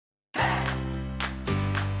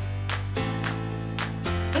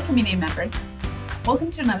community members.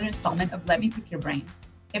 Welcome to another installment of Let Me Pick Your Brain,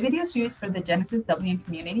 a video series for the Genesys WM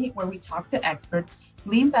community where we talk to experts,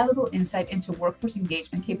 glean valuable insight into workforce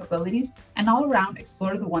engagement capabilities, and all around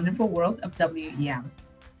explore the wonderful world of WEM.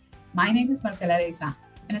 My name is Marcela Reza,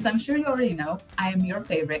 and as I'm sure you already know, I am your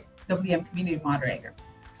favorite WM community moderator.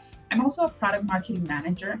 I'm also a product marketing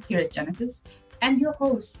manager here at Genesys and your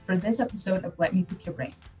host for this episode of Let Me Pick Your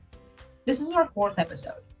Brain. This is our fourth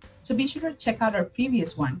episode, so be sure to check out our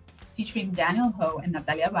previous one featuring Daniel Ho and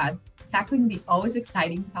Natalia Abad, tackling the always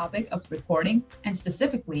exciting topic of recording and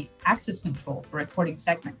specifically access control for recording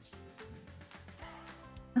segments.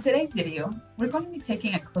 In today's video, we're going to be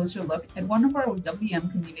taking a closer look at one of our WM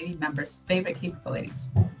community members' favorite capabilities,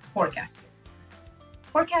 forecasting.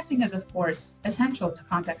 Forecasting is, of course, essential to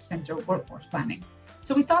contact center workforce planning,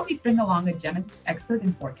 so we thought we'd bring along a Genesys expert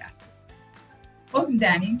in forecasting. Welcome,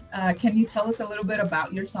 Danny. Can you tell us a little bit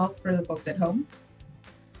about yourself for the folks at home?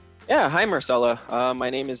 Yeah, hi Marcella. My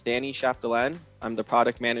name is Danny Chapdelaine. I'm the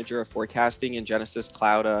product manager of forecasting in Genesys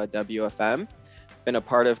Cloud WFM. Been a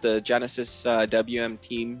part of the Genesys WM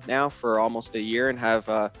team now for almost a year and have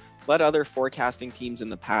led other forecasting teams in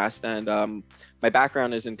the past. And my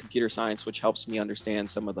background is in computer science, which helps me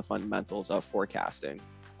understand some of the fundamentals of forecasting.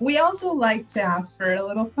 We also like to ask for a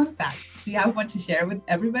little fun fact. Do you have one to share with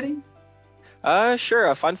everybody?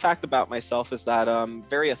 Sure. A fun fact about myself is that I'm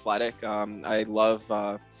very athletic. I love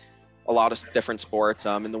a lot of different sports.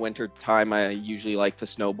 In the winter time, I usually like to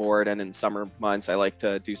snowboard, and in summer months, I like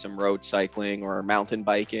to do some road cycling or mountain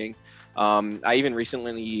biking. I even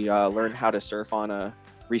recently learned how to surf on a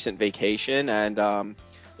recent vacation, and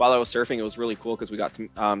while I was surfing, it was really cool because we got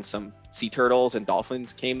to, some sea turtles and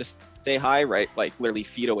dolphins came to say hi, right, like literally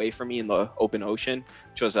feet away from me in the open ocean,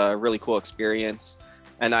 which was a really cool experience.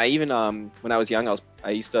 And I even, when I was young,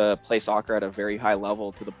 I used to play soccer at a very high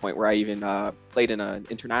level to the point where I even played in an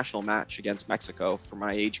international match against Mexico for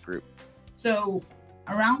my age group. So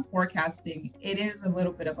around forecasting, it is a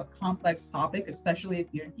little bit of a complex topic, especially if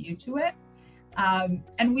you're new to it.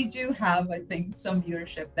 And we do have, I think, some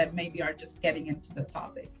viewership that maybe are just getting into the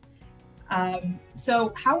topic.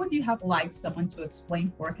 So how would you have liked someone to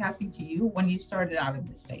explain forecasting to you when you started out in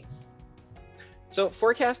this space? So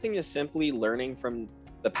forecasting is simply learning from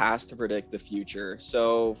the past to predict the future.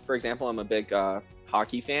 So for example, I'm a big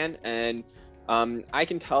hockey fan, and I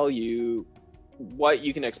can tell you what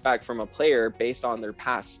you can expect from a player based on their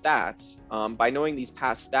past stats. By knowing these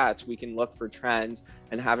past stats, we can look for trends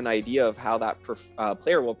and have an idea of how that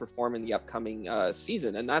player will perform in the upcoming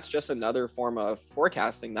season. And that's just another form of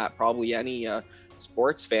forecasting that probably any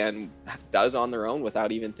sports fan does on their own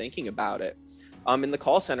without even thinking about it. In the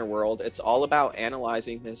call center world, it's all about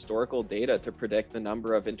analyzing the historical data to predict the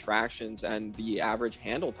number of interactions and the average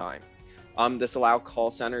handle time. This allows call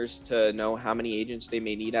centers to know how many agents they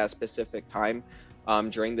may need at a specific time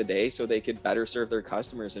during the day so they could better serve their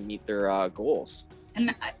customers and meet their goals.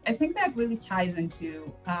 And I think that really ties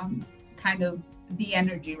into kind of the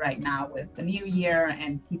energy right now with the new year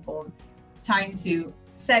and people trying to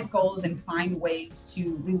set goals and find ways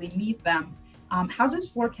to really meet them. How does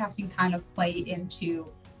forecasting kind of play into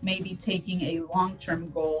maybe taking a long-term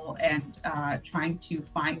goal and trying to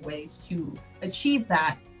find ways to achieve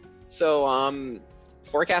that? So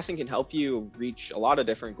forecasting can help you reach a lot of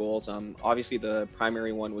different goals. Obviously, the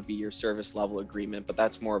primary one would be your service level agreement, but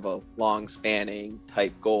that's more of a long-spanning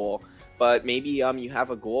type goal. But maybe you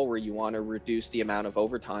have a goal where you want to reduce the amount of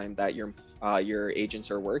overtime that your agents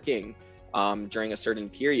are working during a certain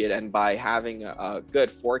period, and by having a good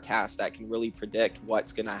forecast that can really predict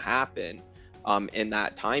what's going to happen in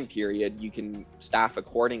that time period, you can staff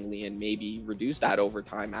accordingly and maybe reduce that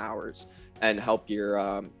overtime hours and help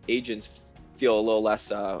your agents feel a little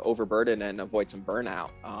less overburdened and avoid some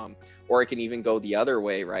burnout. Or it can even go the other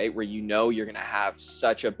way, right, where you know you're going to have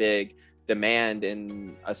such a big demand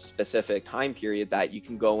in a specific time period that you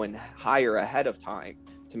can go and hire ahead of time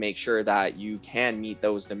to make sure that you can meet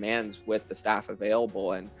those demands with the staff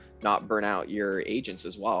available and not burn out your agents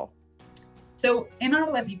as well. So in our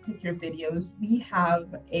Let Me Pick Your videos, we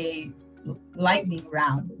have a lightning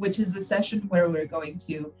round, which is the session where we're going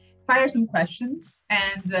to fire some questions.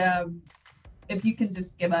 And if you can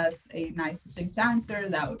just give us a nice succinct answer,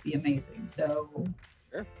 that would be amazing. So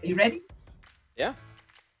Sure. Are you ready? Yeah.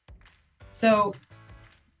 So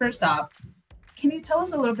first off, can you tell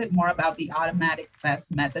us a little bit more about the automatic best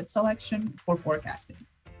method selection for forecasting?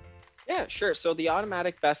 Yeah, sure. So the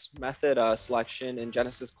automatic best method selection in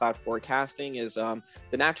Genesys Cloud Forecasting is the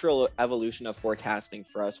natural evolution of forecasting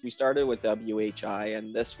for us. We started with WHI,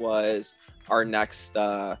 and this was our next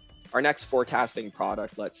our next forecasting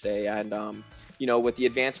product, let's say. And, with the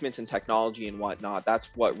advancements in technology and whatnot, that's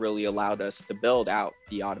what really allowed us to build out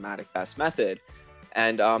the automatic best method.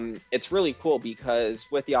 And it's really cool because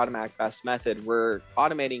with the automatic best method, we're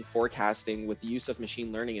automating forecasting with the use of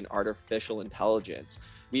machine learning and artificial intelligence.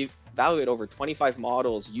 We evaluate over 25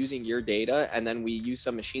 models using your data, and then we use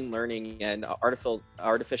some machine learning and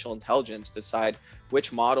artificial intelligence to decide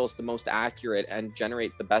which model is the most accurate and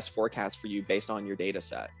generate the best forecast for you based on your data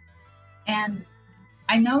set. And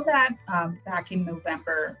I know that back in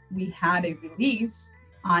November, we had a release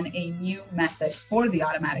on a new method for the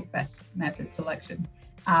automatic best method selection.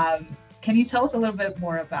 Can you tell us a little bit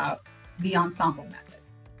more about the Ensemble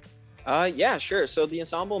Method? Yeah, sure. So the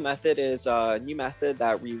Ensemble Method is a new method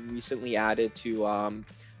that we recently added to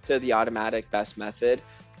the automatic best method.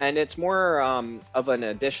 And it's more of an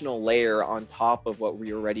additional layer on top of what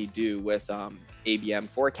we already do with ABM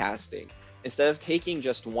forecasting. Instead of taking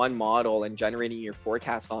just one model and generating your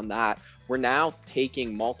forecast on that, we're now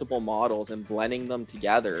taking multiple models and blending them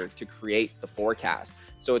together to create the forecast.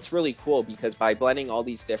 So it's really cool because by blending all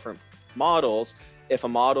these different models, if a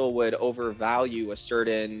model would overvalue a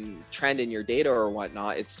certain trend in your data or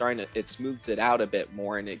whatnot, it smooths it out a bit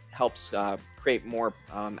more, and it helps create more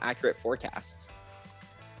accurate forecasts.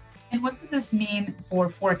 And what does this mean for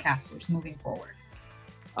forecasters moving forward?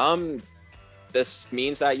 This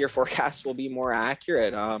means that your forecasts will be more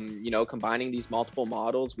accurate. Combining these multiple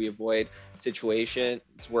models, we avoid situations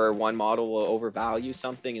where one model will overvalue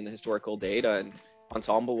something in the historical data, and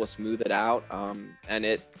Ensemble will smooth it out. And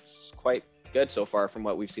it's quite good so far from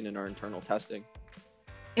what we've seen in our internal testing.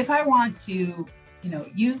 If I want to,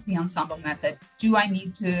 use the Ensemble method, do I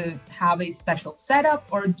need to have a special setup,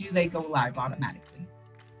 or do they go live automatically?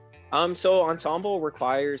 So Ensemble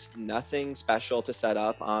requires nothing special to set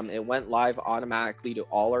up. It went live automatically to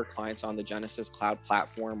all our clients on the Genesys Cloud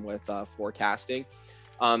platform with forecasting.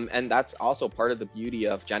 And that's also part of the beauty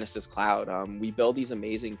of Genesys Cloud. We build these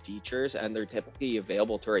amazing features, and they're typically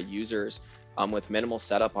available to our users with minimal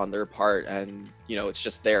setup on their part. And, it's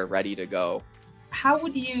just there ready to go. How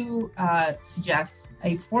would you suggest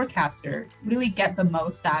a forecaster really get the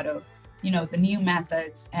most out of the new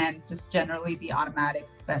methods and just generally the automatic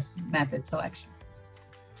best method selection?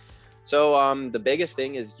 So the biggest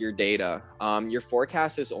thing is your data. Your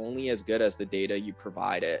forecast is only as good as the data you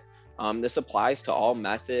provide it. This applies to all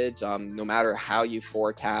methods, no matter how you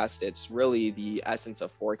forecast. It's really the essence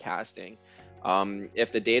of forecasting.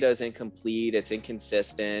 If the data is incomplete, it's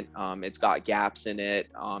inconsistent, it's got gaps in it,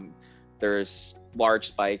 there's large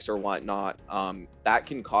spikes or whatnot, that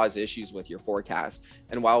can cause issues with your forecast.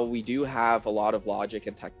 And while we do have a lot of logic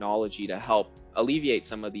and technology to help alleviate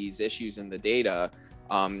some of these issues in the data,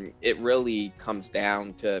 it really comes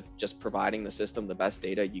down to just providing the system the best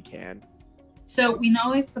data you can. So we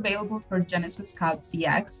know it's available for Genesys Cloud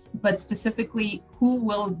CX, but specifically, who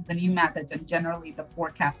will the new methods and generally the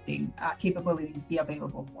forecasting capabilities be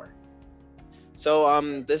available for? So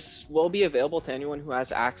this will be available to anyone who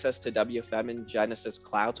has access to WFM and Genesys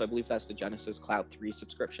Cloud. So I believe that's the Genesys Cloud 3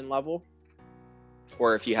 subscription level,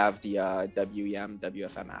 or if you have the WEM,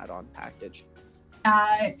 WFM add-on package.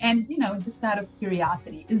 And just out of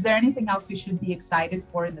curiosity, is there anything else we should be excited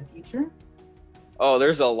for in the future? Oh,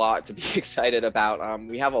 there's a lot to be excited about.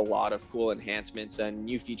 We have a lot of cool enhancements and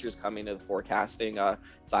new features coming to the forecasting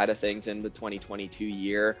side of things in the 2022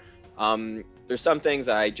 year. There's some things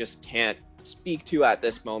I just can't speak to at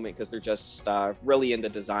this moment because they're just really in the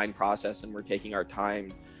design process, and we're taking our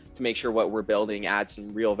time to make sure what we're building adds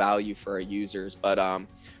some real value for our users. But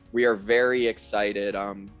we are very excited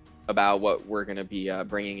about what we're going to be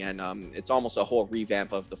bringing in. It's almost a whole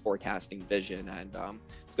revamp of the forecasting vision, and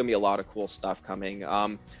it's going to be a lot of cool stuff coming.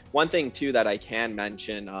 One thing too that I can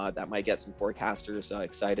mention that might get some forecasters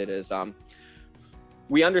excited is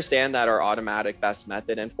we understand that our automatic best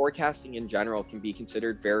method and forecasting in general can be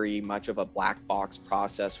considered very much of a black box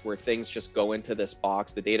process where things just go into this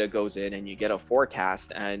box, the data goes in, and you get a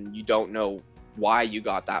forecast and you don't know why you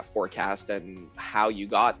got that forecast and how you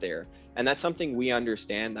got there. And that's something we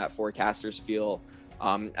understand that forecasters feel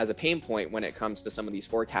as a pain point when it comes to some of these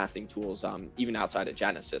forecasting tools, even outside of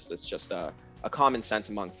Genesys. That's just a common sense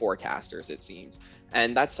among forecasters, it seems.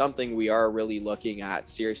 And that's something we are really looking at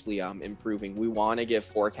seriously improving. We want to give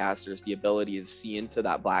forecasters the ability to see into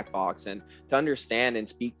that black box and to understand and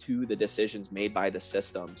speak to the decisions made by the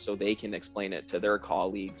system so they can explain it to their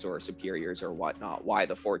colleagues or superiors or whatnot, why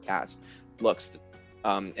the forecast looks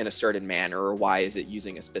in a certain manner, or why is it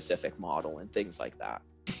using a specific model and things like that.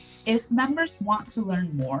 If members want to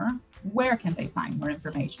learn more, where can they find more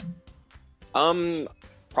information?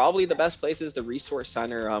 Probably the best place is the Resource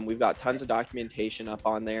Center. We've got tons of documentation up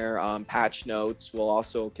on there. Patch notes will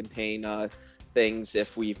also contain things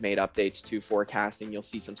if we've made updates to forecasting. You'll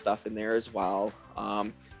see some stuff in there as well.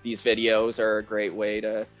 These videos are a great way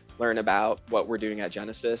to learn about what we're doing at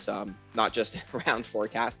Genesys, not just around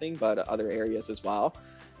forecasting, but other areas as well.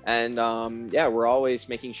 And yeah, we're always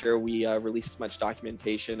making sure we release as much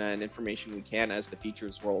documentation and information we can as the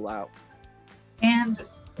features roll out. And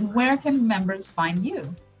where can members find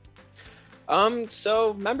you?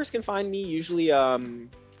 So members can find me usually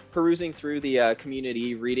perusing through the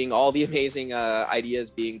community, reading all the amazing ideas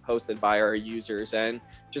being posted by our users, and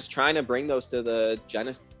just trying to bring those to the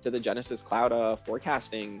Genesys Cloud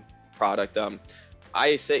forecasting product.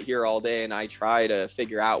 I sit here all day and I try to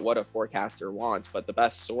figure out what a forecaster wants, but the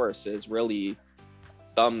best source is really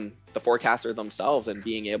the forecaster themselves, and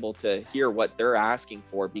being able to hear what they're asking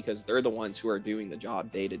for, because they're the ones who are doing the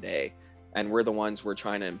job day to day, and we're the ones we're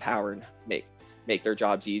trying to empower and make their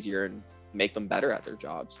jobs easier and make them better at their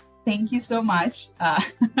jobs. Thank you so much.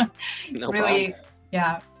 No really, problem.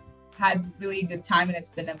 yeah, had really good time, and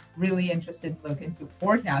it's been a really interesting look into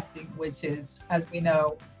forecasting, which is, as we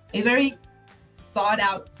know, a very sought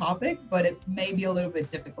out topic, but it may be a little bit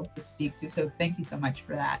difficult to speak to. So thank you so much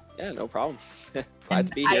for that. Yeah, no problem. Glad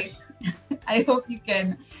to be here. I hope you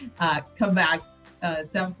can come back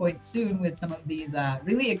some point soon with some of these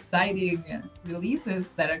really exciting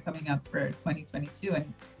releases that are coming up for 2022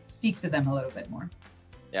 and speak to them a little bit more.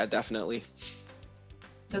 Yeah, definitely.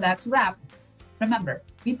 So that's a wrap. Remember,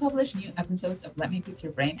 we publish new episodes of Let Me Pick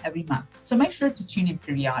Your Brain every month, so make sure to tune in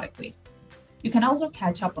periodically. You can also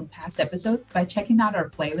catch up on past episodes by checking out our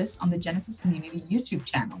playlist on the Genesys Community YouTube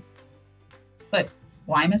channel. But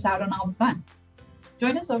why miss out on all the fun?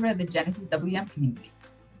 Join us over at the Genesys WM community.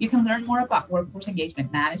 You can learn more about workforce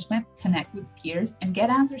engagement management, connect with peers, and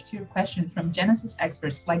get answers to your questions from Genesys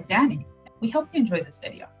experts like Danny. We hope you enjoyed this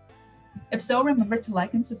video. If so, remember to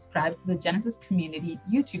like and subscribe to the Genesys Community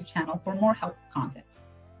YouTube channel for more helpful content.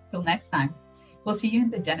 Till next time, we'll see you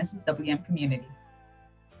in the Genesys WM community.